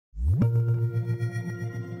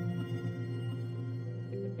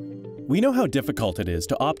We know how difficult it is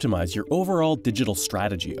to optimize your overall digital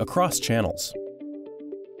strategy across channels.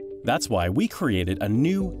 That's why we created a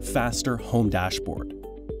new, faster home dashboard,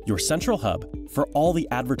 your central hub for all the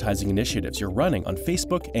advertising initiatives you're running on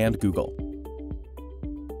Facebook and Google.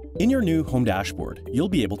 In your new home dashboard, you'll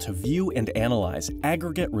be able to view and analyze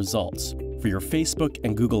aggregate results for your Facebook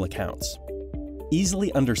and Google accounts,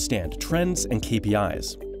 easily understand trends and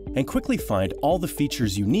KPIs, and quickly find all the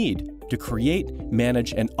features you need to create,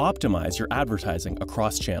 manage, and optimize your advertising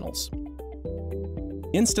across channels.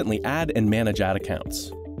 Instantly add and manage ad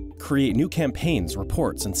accounts, create new campaigns,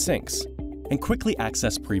 reports, and syncs, and quickly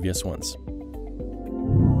access previous ones.